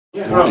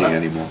Yeah, morning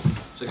anymore.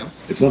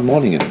 It's not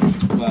morning anymore.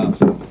 Well,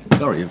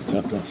 Sorry,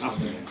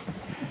 afternoon.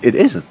 it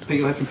isn't. Pete,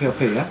 you're here from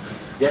PLP, yeah?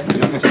 Yeah.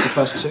 You're going to take the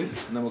first two,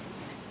 and then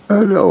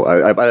we'll... No,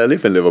 I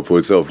live in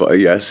Liverpool, so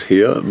yes,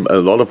 here a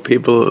lot of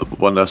people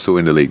want us to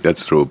win the league.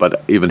 That's true,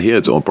 but even here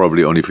it's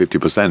probably only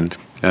 50%.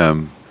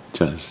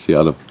 Just the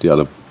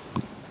other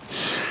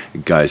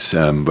guys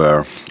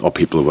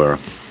people were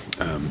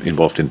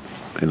involved in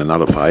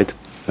another fight,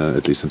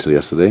 at least until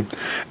yesterday,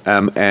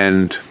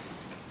 and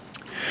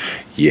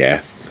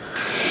yeah.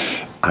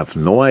 I have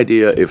no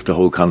idea if the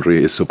whole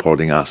country is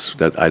supporting us.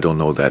 That I don't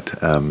know that.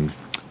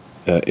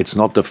 It's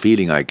not the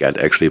feeling I get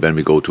actually when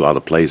we go to other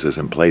places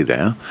and play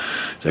there.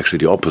 It's actually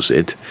the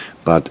opposite.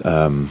 But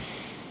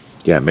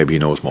yeah, maybe he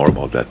knows more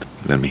about that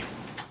than me.